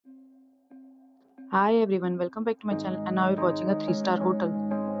Hi everyone, welcome back to my channel and now you're watching a 3-star hotel.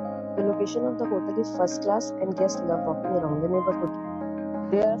 The location of the hotel is first class and guests love walking around the neighborhood.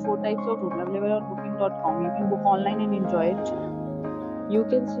 There are 4 types of rooms available on booking.com. You can book online and enjoy it. You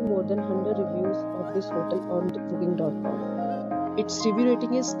can see more than 100 reviews of this hotel on booking.com. Its review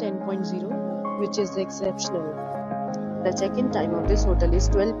rating is 10.0, which is exceptional. The check-in time of this hotel is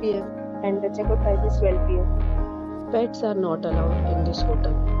 12 p.m. and the check-out time is 12 p.m. Pets are not allowed in this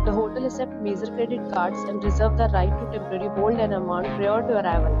hotel. The hotel accepts major credit cards and reserves the right to temporarily hold an amount prior to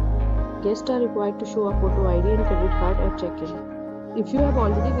arrival. Guests are required to show a photo ID and credit card at check-in. If you have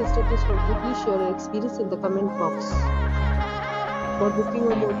already visited this hotel, please share your experience in the comment box. For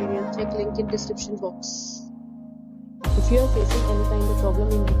booking or more details, check link in description box. If you are facing any kind of problem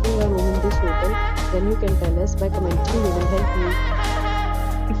in booking a room in this hotel, then you can tell us by commenting. We will help you.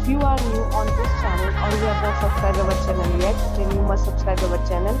 If you are new on this channel or you have not subscribed our channel yet, then you must subscribe our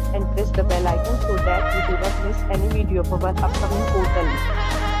channel and press the bell icon so that you do not miss any video of our upcoming hotel.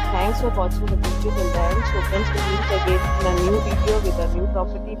 Thanks for watching the video till the end. So friends, we will meet again in a new video with a new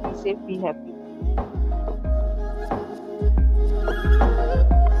property. Be safe, be happy.